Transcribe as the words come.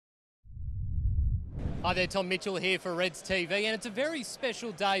Hi there, Tom Mitchell here for Reds TV, and it's a very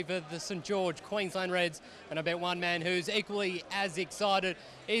special day for the St George Queensland Reds, and I bet one man who's equally as excited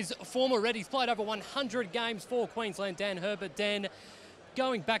is former Red. He's played over 100 games for Queensland, Dan Herbert. Dan,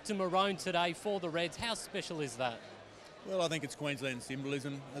 going back to Maroon today for the Reds, how special is that? Well, I think it's Queensland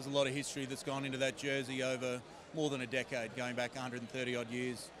symbolism. There's a lot of history that's gone into that jersey over more than a decade, going back 130 odd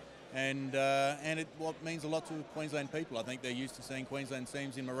years. And what means a lot to Queensland people. I think they're used to seeing Queensland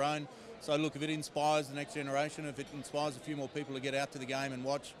teams in maroon. So look, if it inspires the next generation, if it inspires a few more people to get out to the game and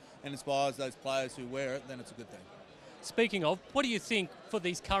watch, and inspires those players who wear it, then it's a good thing. Speaking of, what do you think for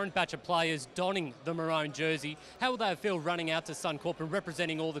these current batch of players donning the maroon jersey? How will they feel running out to Suncorp and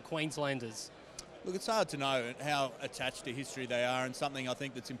representing all the Queenslanders? Look, it's hard to know how attached to history they are, and something I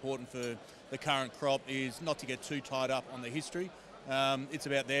think that's important for the current crop is not to get too tied up on the history. It's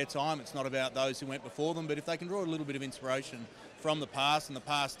about their time, it's not about those who went before them, but if they can draw a little bit of inspiration from the past and the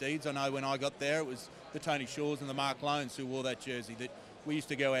past deeds. I know when I got there it was the Tony Shaws and the Mark Loans who wore that jersey. That we used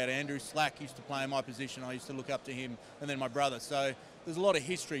to go out, Andrew Slack used to play in my position, I used to look up to him, and then my brother. So there's a lot of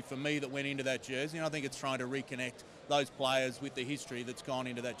history for me that went into that jersey, and I think it's trying to reconnect those players with the history that's gone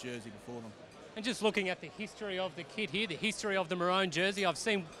into that jersey before them. And just looking at the history of the kit here, the history of the maroon jersey, I've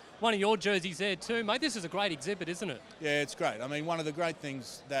seen one of your jerseys there too, mate. This is a great exhibit, isn't it? Yeah, it's great. I mean, one of the great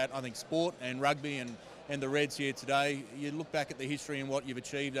things that I think sport and rugby and the Reds here today, you look back at the history and what you've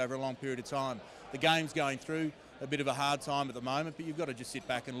achieved over a long period of time. The game's going through a bit of a hard time at the moment, but you've got to just sit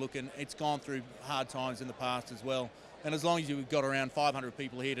back and look, and it's gone through hard times in the past as well. And as long as you've got around 500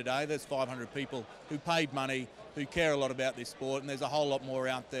 people here today, there's 500 people who paid money, who care a lot about this sport, and there's a whole lot more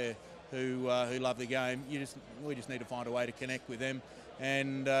out there who love the game. We just need to find a way to connect with them,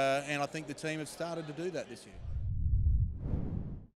 and I think the team have started to do that this year.